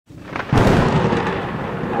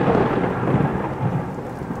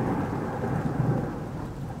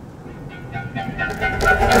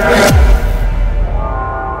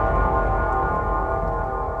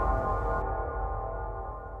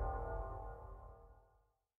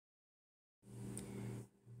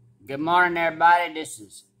Good morning, everybody. This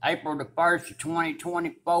is April the 1st of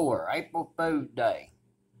 2024, April Fool's Day.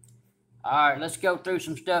 Alright, let's go through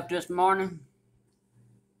some stuff this morning.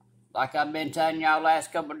 Like I've been telling y'all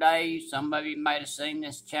last couple of days, some of you might have seen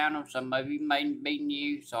this channel, some of you may be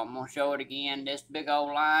new, so I'm going to show it again. This big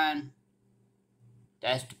old line,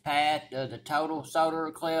 that's the path of the total solar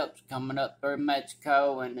eclipse coming up through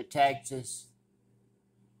Mexico and the Texas,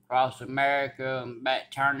 across America, and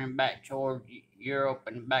back, turning back toward Europe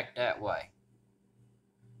and back that way.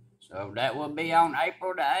 So that will be on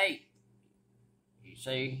April the 8th. You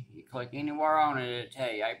see, you click anywhere on it, it'll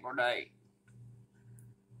tell you April the 8th.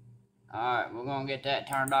 Alright, we're going to get that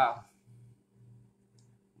turned off.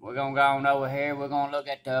 We're going to go on over here. We're going to look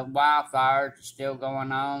at the wildfires that's still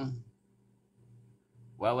going on.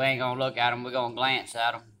 Well, we ain't going to look at them. We're going to glance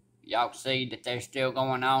at them. Y'all can see that they're still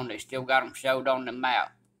going on. They still got them showed on the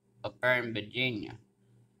map up there in Virginia.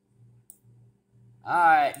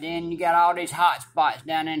 Alright, then you got all these hot spots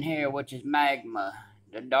down in here, which is magma.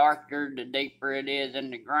 The darker, the deeper it is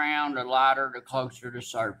in the ground, the lighter, the closer to the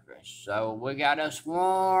surface. So we got a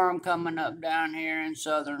swarm coming up down here in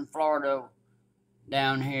southern Florida,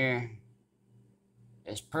 down here.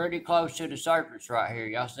 It's pretty close to the surface right here.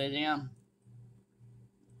 Y'all see them?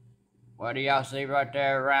 What do y'all see right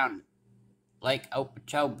there around Lake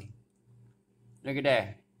Okeechobee? Look at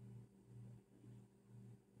that.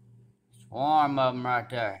 Swarm of them right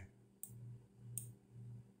there.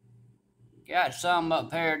 Got some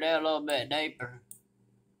up here, they're a little bit deeper.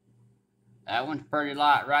 That one's pretty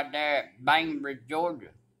light right there at Bainbridge,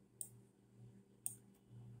 Georgia.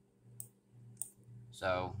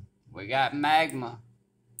 So, we got magma.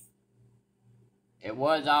 It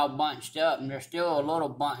was all bunched up, and there's still a little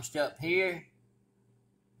bunched up here.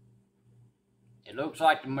 It looks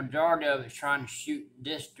like the majority of it's trying to shoot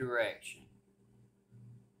this direction.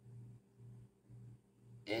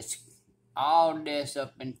 It's all this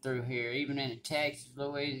up and through here, even in Texas,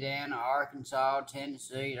 Louisiana, Arkansas,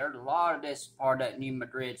 Tennessee. There's a lot of this part of that New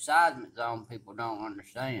Madrid seismic zone people don't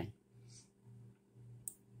understand.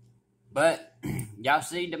 But y'all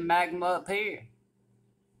see the magma up here?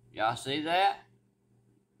 Y'all see that?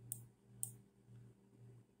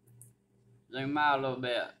 Zoom out a little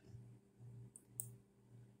bit.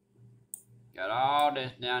 Got all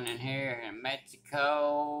this down in here in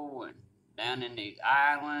Mexico and down in these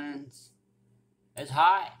islands. It's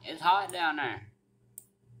hot. It's hot down there.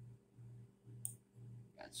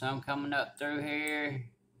 Got some coming up through here.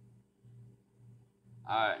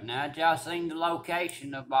 Alright, now that y'all seen the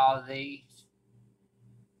location of all these,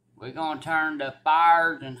 we're going to turn the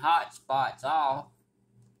fires and hot spots off.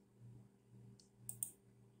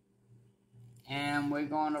 And we're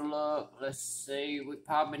going to look, let's see, we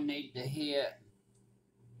probably need to hit,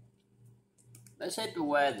 let's hit the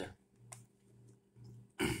weather.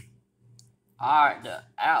 Alright, the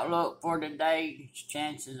outlook for today,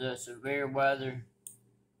 chances of severe weather,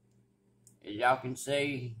 as y'all can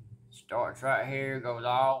see, starts right here, goes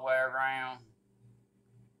all the way around.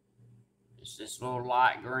 It's this little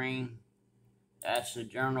light green. That's the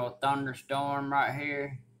general thunderstorm right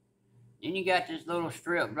here. Then you got this little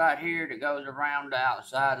strip right here that goes around the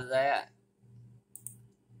outside of that.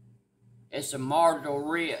 It's a marginal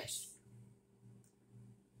risk.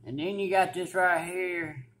 And then you got this right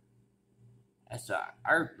here. That's a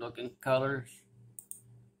earth looking colors.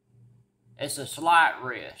 It's a slight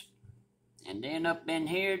risk. And then up in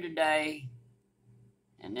here today,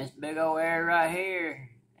 and this big old area right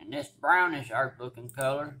here, and this brownish earth looking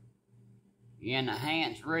color, you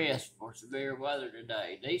enhanced risk for severe weather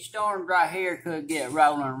today. These storms right here could get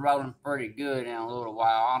rolling pretty good in a little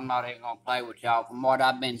while. I'm not even going to play with y'all from what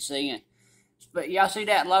I've been seeing. But y'all see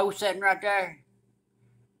that low setting right there?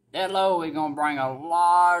 That low is going to bring a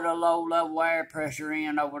lot of low-level air pressure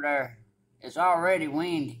in over there. It's already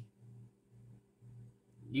windy.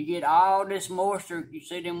 You get all this moisture. You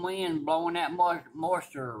see them winds blowing that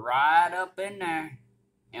moisture right up in there.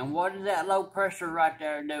 And what is that low pressure right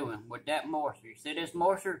there doing with that moisture? You see this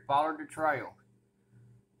moisture? Follow the trail.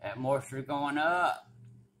 That moisture going up.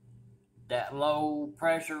 That low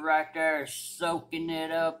pressure right there is soaking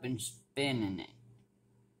it up and spinning it.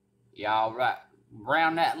 Y'all right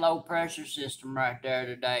around that low pressure system right there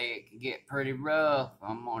today, it can get pretty rough.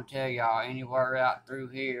 I'm going to tell y'all, anywhere out through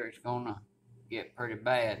here, it's going to get pretty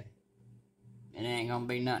bad. It ain't going to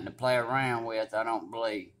be nothing to play around with, I don't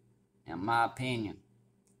believe, in my opinion.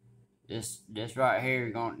 This right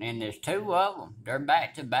here, and there's two of them. They're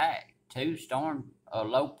back to back. Two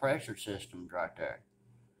low pressure systems right there.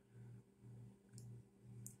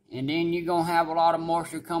 And then you're going to have a lot of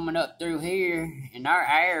moisture coming up through here. And our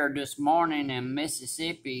air this morning in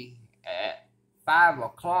Mississippi at 5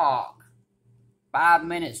 o'clock, 5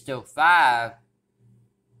 minutes till 5,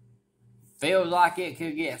 feels like it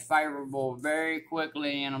could get favorable very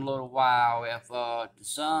quickly in a little while if the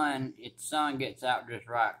sun gets out just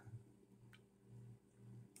right.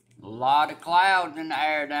 A lot of clouds in the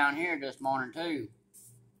air down here this morning too.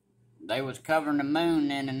 They was covering the moon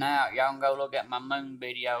in and out. Y'all can go look at my moon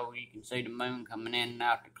video. You can see the moon coming in and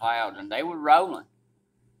out the clouds, and they were rolling.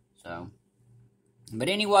 So, but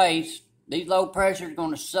anyways, these low pressures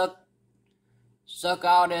gonna suck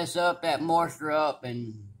all this up, that moisture up,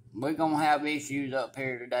 and we're going to have issues up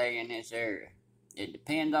here today in this area. It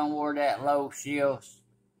depends on where that low shifts,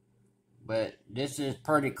 but this is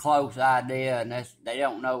pretty close idea, and they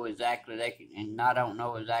don't know exactly. I don't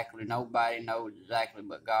know exactly. Nobody knows exactly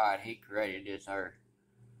but God. He created this earth.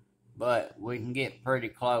 But we can get pretty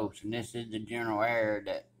close, and this is the general area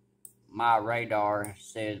that my radar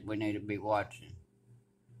says we need to be watching.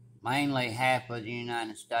 Mainly half of the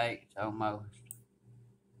United States, almost.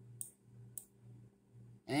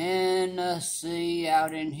 And let's see,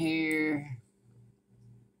 out in here,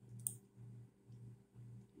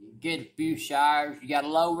 you get a few showers. You got a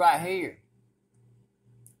low right here.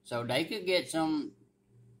 So they could get some,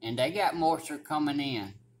 and they got moisture coming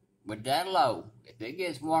in with that low. If it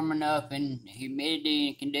gets warm enough and humidity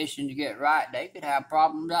and conditions get right, they could have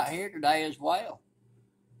problems out here today as well.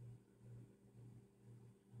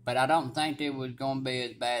 But I don't think it was going to be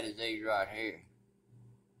as bad as these right here.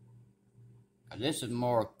 This is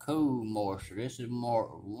more cool moisture. This is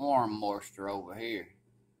more warm moisture over here.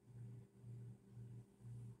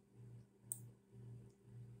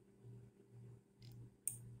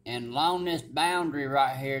 And along this boundary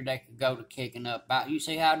right here, they could go to kicking up. You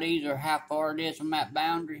see how these are, how far it is from that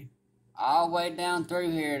boundary? All the way down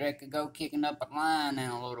through here, they could go kicking up a line in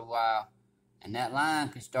a little while. And that line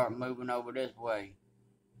could start moving over this way.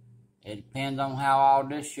 It depends on how all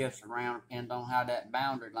this shifts around. Depends on how that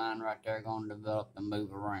boundary line right there is going to develop and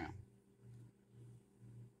move around.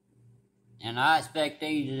 And I expect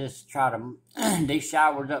these to just try to, these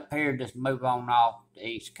showers up here just move on off the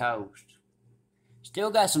East Coast. Still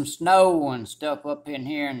got some snow and stuff up in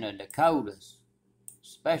here in the Dakotas.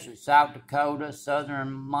 Especially South Dakota,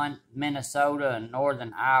 southern Minnesota, and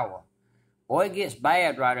northern Iowa. Boy, it gets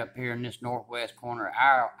bad right up here in this northwest corner of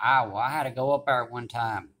Iowa. I had to go up there one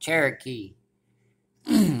time. Cherokee.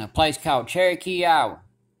 A place called Cherokee, Iowa.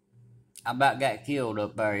 I about got killed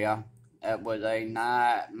up there, y'all. That was a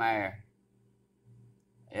nightmare.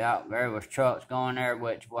 Yeah, there was trucks going there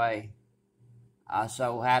which way. I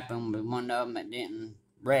so happened with one of them that didn't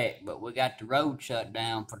wreck, but we got the road shut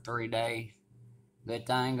down for 3 days. Good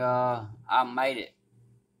thing I made it.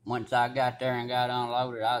 Once I got there and got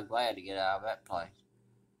unloaded, I was glad to get out of that place.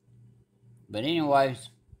 But anyways,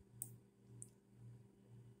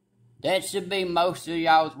 that should be most of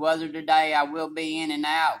y'all's weather today. I will be in and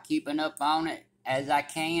out, keeping up on it as I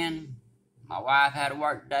can. My wife had a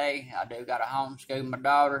work day. I do got to homeschool my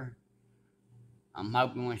daughter. I'm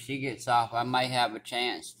hoping when she gets off, I may have a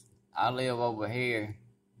chance. I live over here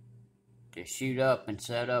to shoot up and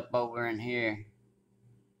set up over in here.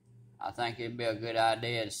 I think it'd be a good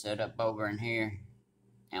idea to set up over in here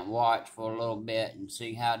and watch for a little bit and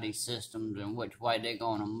see how these systems and which way they're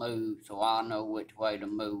going to move, so I'll know which way to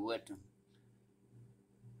move with them.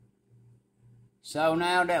 So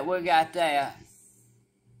now that we got that,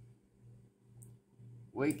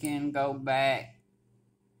 we can go back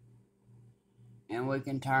and we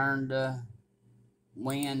can turn the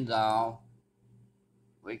winds off.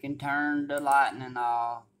 We can turn the lightning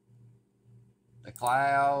off. The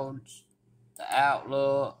clouds, the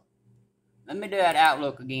outlook. Let me do that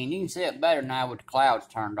outlook again. You can see it better now with the clouds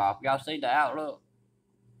turned off. Y'all see the outlook?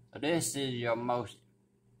 So this is your most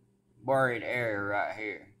worried area right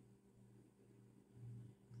here.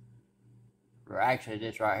 Or actually,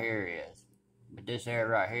 this right here is. But this area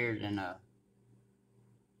right here is in a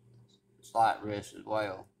slight risk as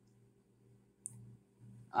well.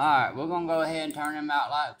 Alright, we're going to go ahead and turn them out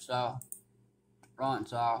lights off.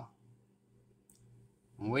 Fronts off.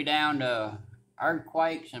 And we down to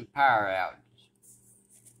earthquakes and power outages.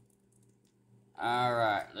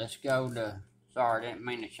 Alright, let's go to, sorry, I didn't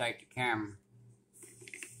mean to shake the camera.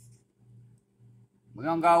 We're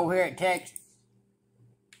going to go over here at Texas.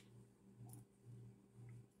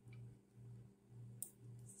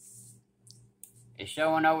 It's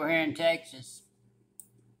showing over here in Texas.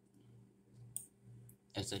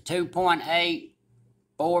 It's a 2.8,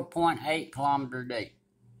 4.8 kilometer deep.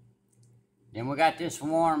 Then we got this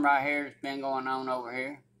swarm right here that's been going on over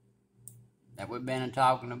here that we've been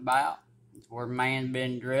talking about. It's where man's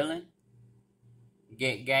been drilling,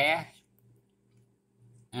 get gas,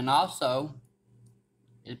 and also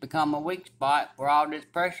it's become a weak spot for all this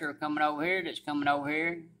pressure coming over here that's coming over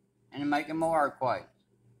here and making more earthquakes.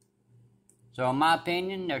 So in my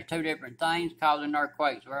opinion, there's two different things causing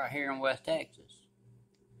earthquakes right here in West Texas.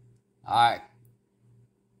 Alright.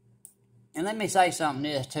 And let me say something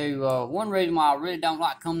this too. One reason why I really don't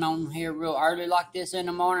like coming on here real early like this in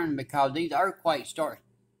the morning, because these earthquakes start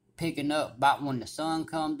picking up about when the sun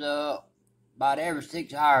comes up, about every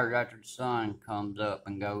 6 hours after the sun comes up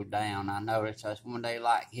and goes down. I notice that's when they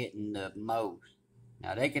like hitting the most.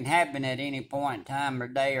 Now they can happen at any point in time or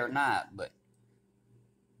day or night, but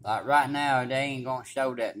like right now they ain't gonna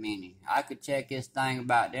show that many. I could check this thing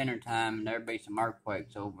about dinner time and there'd be some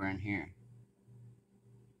earthquakes over in here.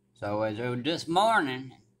 So as of this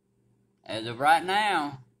morning, as of right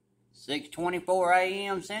now, 6:24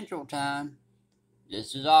 a.m. Central Time,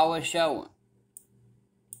 this is all it's showing.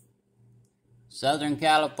 Southern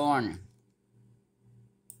California.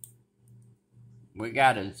 We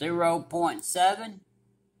got a 0.7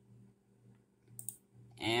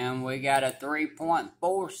 and we got a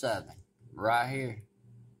 3.47 right here.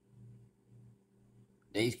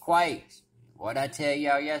 These quakes. What I tell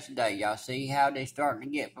y'all yesterday, y'all see how they starting to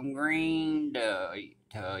get from green to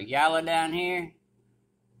yellow down here?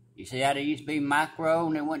 You see how they used to be micro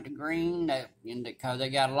and they went to green because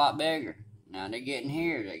they got a lot bigger. Now they're getting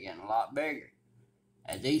here, they're getting a lot bigger.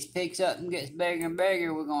 As these picks up and gets bigger and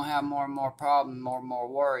bigger, we're going to have more and more problems, more and more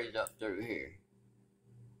worries up through here.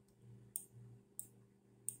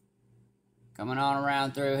 Coming on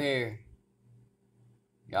around through here.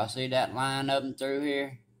 Y'all see that line up and through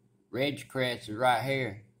here? Ridgecrest is right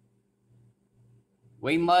here.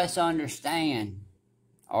 We must understand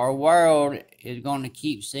our world is going to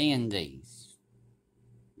keep seeing these.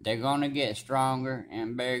 They're going to get stronger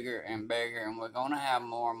and bigger and bigger, and we're going to have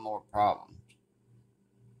more and more problems.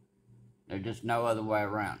 There's just no other way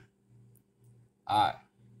around. Alright.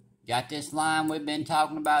 Got this line we've been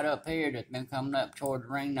talking about up here that's been coming up towards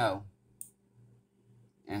Reno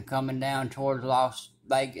and coming down towards Las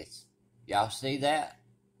Vegas. Y'all see that?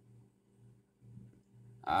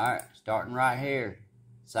 Alright, starting right here,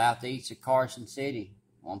 southeast of Carson City,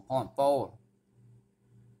 1.4.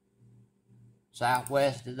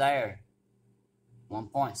 Southwest of there,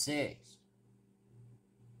 1.6.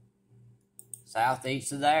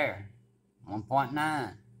 Southeast of there,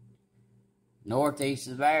 1.9. Northeast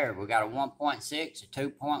of there, we got a 1.6, a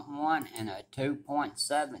 2.1, and a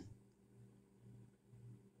 2.7.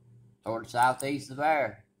 Toward the southeast of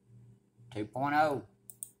there, 2.0.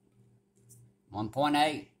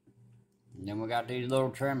 1.8, and then we got these little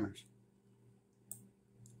tremors.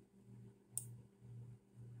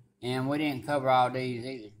 And we didn't cover all these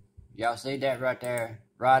either. Y'all see that right there?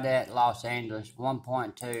 Right at Los Angeles,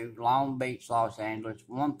 1.2. Long Beach, Los Angeles,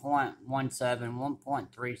 1.17,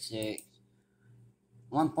 1.36,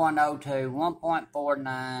 1.02,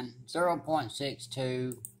 1.49,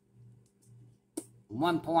 0.62,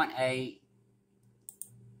 1.8.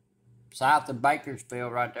 South of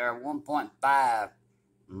Bakersfield right there, 1.5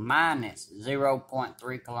 minus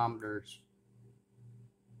 0.3 kilometers.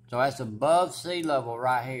 So that's above sea level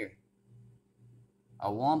right here.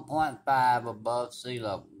 A 1.5 above sea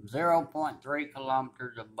level. 0.3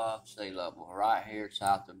 kilometers above sea level right here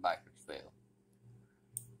south of Bakersfield.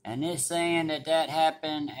 And it's saying that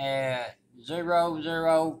happened at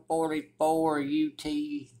 0044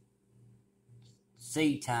 UTC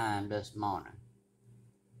time this morning.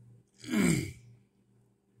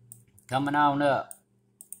 Coming on up.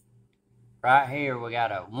 Right here we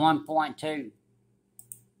got a 1.2.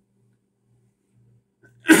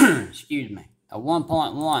 Excuse me. A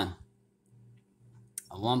 1.1.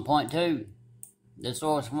 A 1.2. This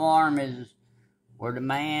little swarm is where the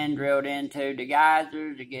man drilled into the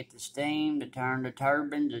geysers to get the steam to turn the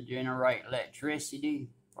turbines to generate electricity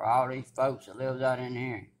for all these folks that lives out in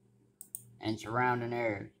here and surrounding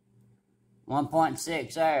areas.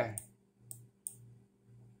 1.6 there.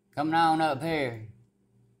 Coming on up here,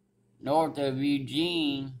 north of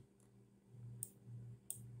Eugene,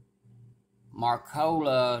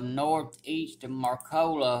 Marcola, northeast of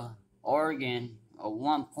Marcola, Oregon, a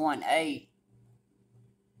 1.8.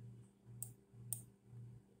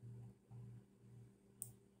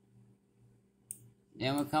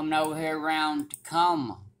 Then we're coming over here around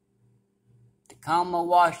Tacoma,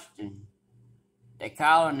 Washington. They're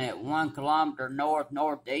calling it 1 kilometer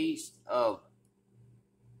northeast of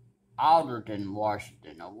Alderton,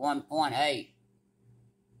 Washington, a 1.8.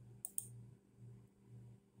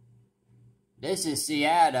 This is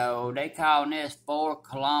Seattle. They call this 4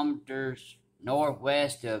 kilometers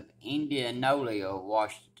northwest of Indianola,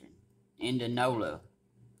 Washington. Indianola.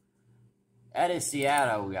 That is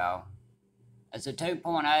Seattle, y'all. That's a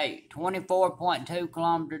 2.8, 24.2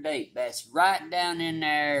 kilometer deep. That's right down in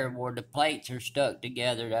there where the plates are stuck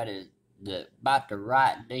together. That is about the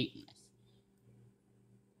right deepness.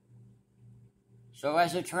 So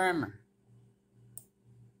that's a tremor.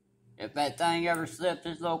 If that thing ever slips,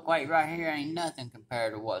 this little quake right here ain't nothing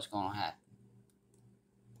compared to what's going to happen.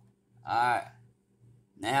 Alright.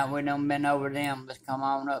 Now we done been over them. Let's come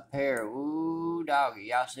on up here. Ooh, doggy.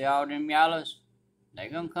 Y'all see all them yellows? They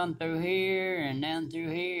gonna come through here and down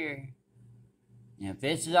through here. And if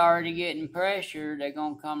this is already getting pressure, they're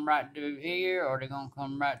gonna come right through here or they're gonna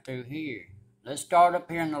come right through here. Let's start up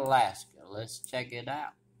here in Alaska. Let's check it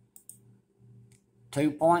out.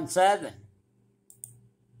 2.7.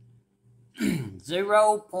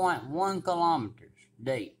 0.1 kilometers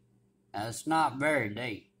deep. Now, it's not very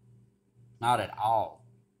deep. Not at all.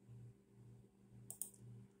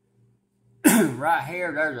 Right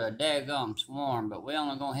here, there's a daggum swarm, but we're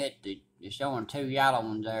only going to hit you're showing 2 yellow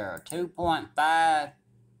ones there. A 2.5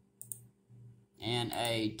 and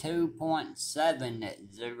a 2.7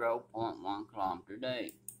 at 0.1 kilometer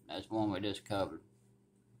deep. That's one we just covered.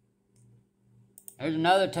 There's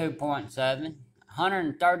another 2.7,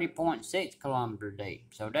 130.6 kilometer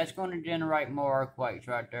deep. So that's going to generate more earthquakes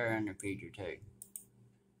right there in the future too.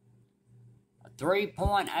 A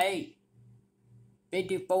 3.8,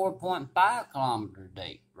 54.5 kilometers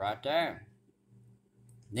deep right there.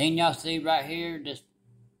 Then y'all see right here this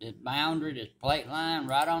boundary, this plate line,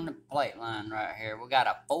 right on the plate line right here. We got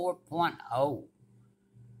a 4.0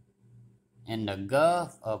 in the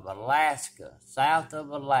Gulf of Alaska, south of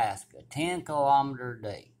Alaska, 10 kilometers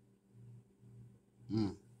deep.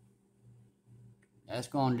 That's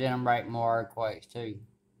going to generate more earthquakes too.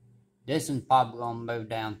 This one's probably going to move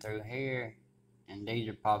down through here, and these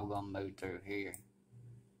are probably going to move through here.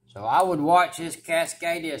 So I would watch this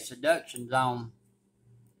Cascadia subduction zone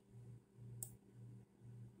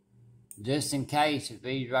just in case if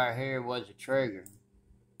these right here was a trigger.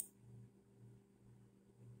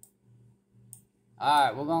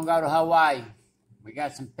 Alright, we're going to go to Hawaii. We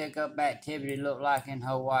got some pickup activity look like in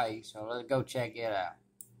Hawaii, so let's go check it out.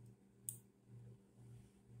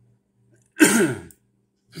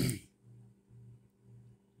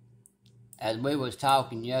 As we was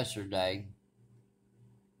talking yesterday,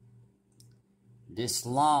 this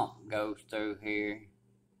lump goes through here,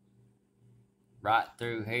 right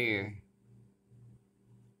through here.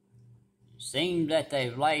 Seems that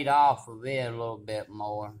they've laid off of it a little bit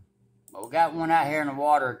more. But we got one out here in the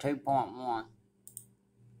water, 2.1.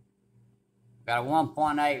 Got a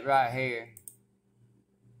 1.8 right here.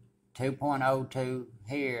 2.02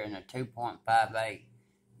 here and a 2.58.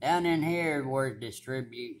 Down in here where it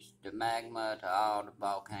distributes the magma to all the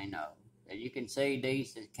volcanoes. As you can see,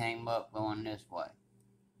 these that came up going this way.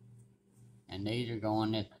 And these are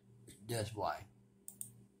going this way.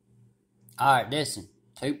 Alright, listen.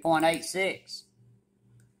 2.86.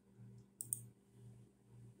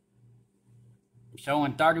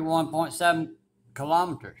 Showing 31.7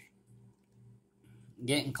 kilometers.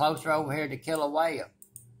 Getting closer over here to Kilauea.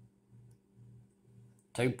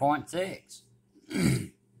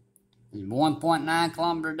 2.6. 1.9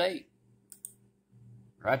 kilometer deep.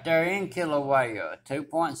 Right there in Kilauea.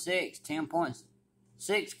 2.6,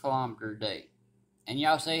 10.6 kilometer deep. And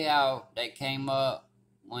y'all see how they came up,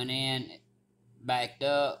 went in, backed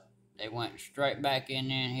up. They went straight back in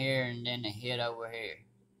here and then they hit over here.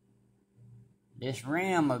 This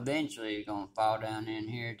rim eventually is going to fall down in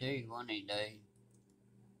here too one of these days.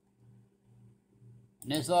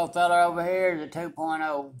 And this little fella over here is a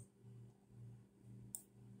 2.0.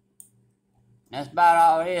 That's about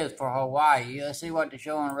all it is for Hawaii. Let's see what they're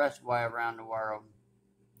showing the rest of the way around the world.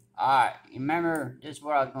 Alright, remember, this is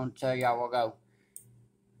what I was going to tell y'all a while ago.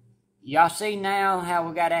 Y'all see now how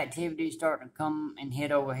we got activity starting to come and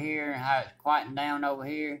hit over here and how it's quieting down over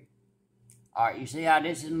here? Alright, you see how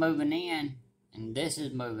this is moving in and this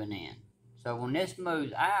is moving in. So when this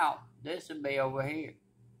moves out, this will be over here.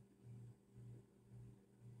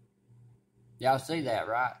 Y'all see that,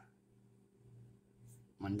 right?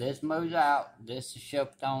 When this moves out, this is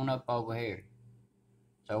shipped on up over here.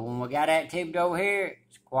 So when we got activity over here,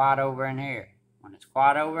 it's quiet over in here. When it's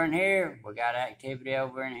quiet over in here, we got activity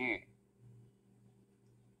over in here.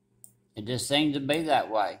 It just seems to be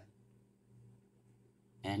that way.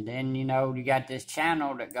 And then, you know, you got this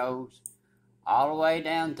channel that goes all the way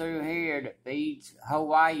down through here that feeds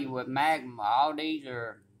Hawaii with magma. All these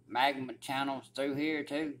are magma channels through here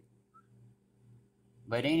too.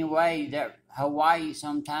 But anyway, that Hawaii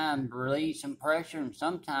sometimes relieves some pressure, and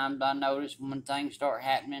sometimes I notice when things start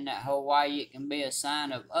happening at Hawaii, it can be a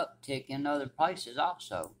sign of uptick in other places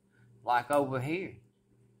also, like over here,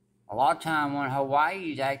 A lot of time when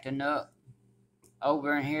Hawaii's acting up,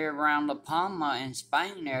 over in here around La Palma in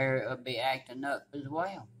Spain there, it'll be acting up as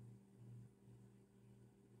well.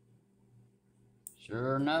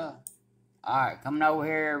 Sure enough. Alright, coming over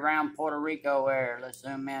here around Puerto Rico area. Let's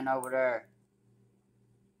zoom in over there.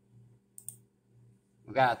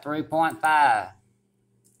 We got 3.5,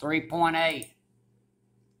 3.8,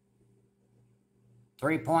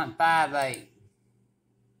 3.58,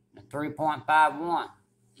 and 3.51.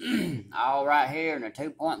 All right here in the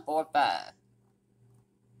 2.45.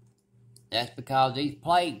 That's because these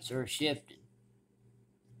plates are shifting.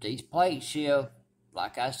 These plates shift,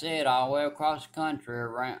 like I said, all the way across the country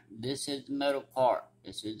around. This is the middle part.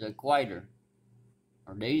 This is the equator.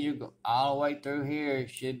 Or these are all the way through here. It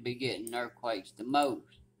should be getting earthquakes the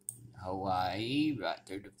most. Hawaii, right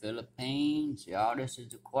through the Philippines. See, all this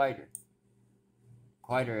is equator.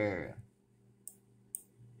 Equator area.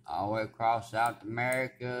 All the way across South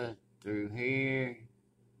America, through here.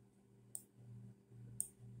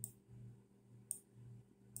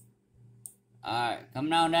 Alright,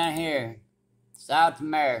 coming on down here. South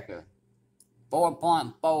America.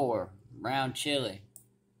 4.4 around Chile.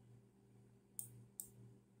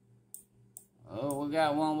 Oh, we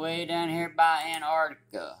got one way down here by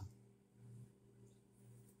Antarctica.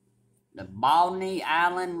 The Baldney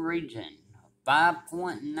Island region.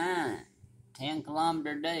 5.9. 10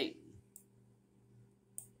 kilometer deep.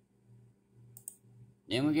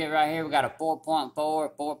 Then we get right here, we got a 4.4,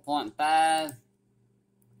 4.5,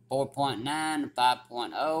 4.9,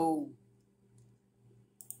 5.0.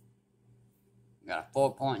 We got a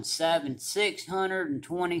 4.7,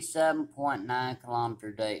 627.9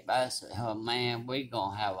 kilometer deep. That's, oh man, we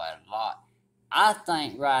gonna have a lot. I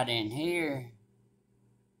think right in here,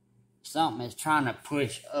 something is trying to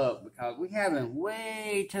push up because we having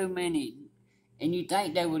way too many. And you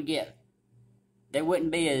think they wouldn't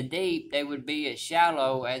be as deep, they would be as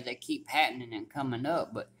shallow as they keep happening and coming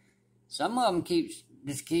up. But some of them gets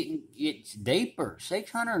deeper.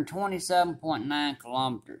 627.9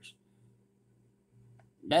 kilometers.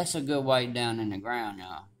 That's a good way down in the ground,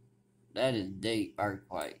 y'all. That is deep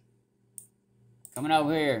earthquake. Coming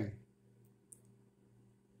over here.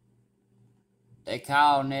 They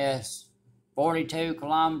call this 42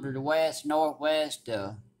 kilometers west-northwest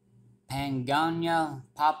of Pangania,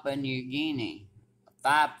 Papua New Guinea.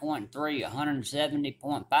 5.3,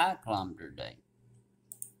 170.5 kilometers deep.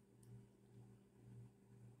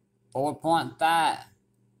 4.5,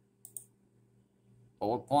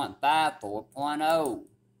 4.5, 4.0,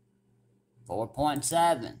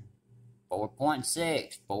 4.7,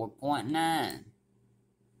 4.6, 4.9.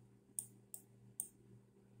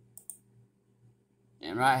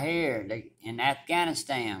 And right here, in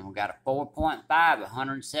Afghanistan, we got a 4.5,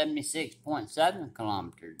 176.7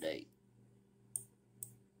 kilometers deep.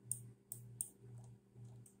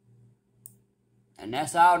 And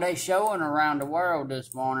that's all they showing around the world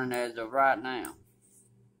this morning as of right now.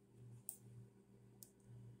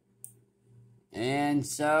 And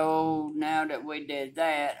so, now that we did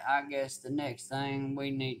that, I guess the next thing we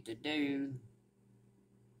need to do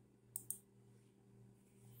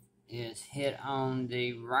is hit on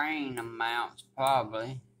the rain amounts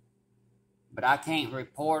probably. But I can't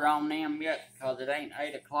report on them yet because it ain't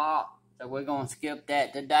 8 o'clock. So we're going to skip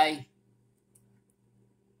that today.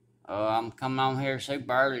 I'm coming on here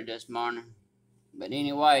super early this morning. But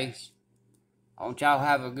anyways, I want y'all to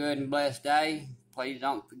have a good and blessed day. Please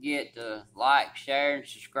don't forget to like, share, and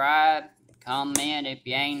subscribe. Comment if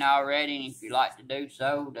you ain't already, and if you'd like to do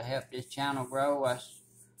so to help this channel grow. I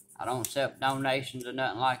don't accept donations or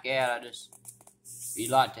nothing like that. If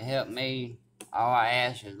you'd like to help me, all I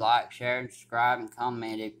ask is like, share, and subscribe, and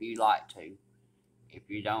comment if you'd like to. If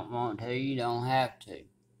you don't want to, you don't have to.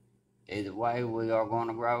 Either way, we are going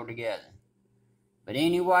to grow together. But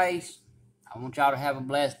anyways, I want y'all to have a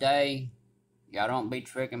blessed day. Y'all don't be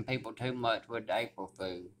tricking people too much with the April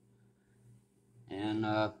food. And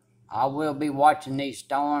I will be watching these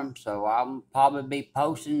storms, so I'll probably be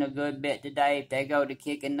posting a good bit today if they go to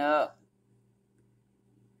kicking up.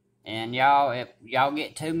 And y'all, if y'all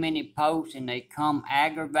get too many posts and they come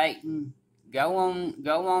aggravating, go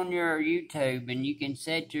on your YouTube and you can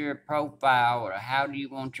set your profile or how do you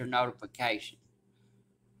want your notification.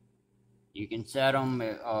 You can set them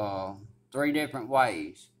 3 different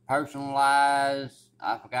ways. Personalized,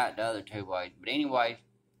 I forgot the other 2 ways. But anyways,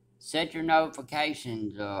 set your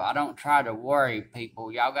notifications. I don't try to worry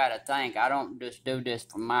people. Y'all got to think, I don't just do this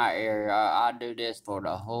for my area. I do this for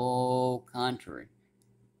the whole country.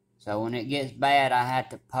 So when it gets bad, I have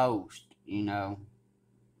to post, you know.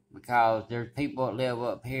 Because there's people that live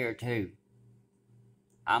up here too.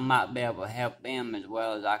 I might be able to help them as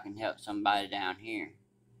well as I can help somebody down here.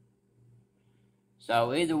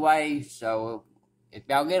 So either way, so if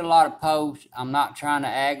y'all get a lot of posts, I'm not trying to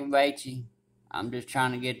aggravate you. I'm just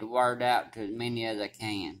trying to get the word out to as many as I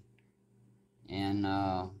can. And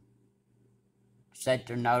set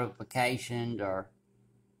their notifications or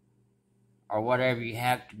whatever you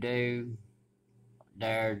have to do.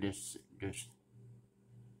 There, just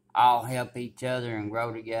all help each other and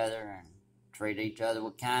grow together and treat each other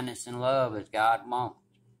with kindness and love as God wants.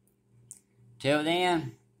 Till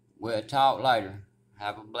then, we'll talk later.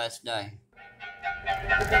 Have a blessed day.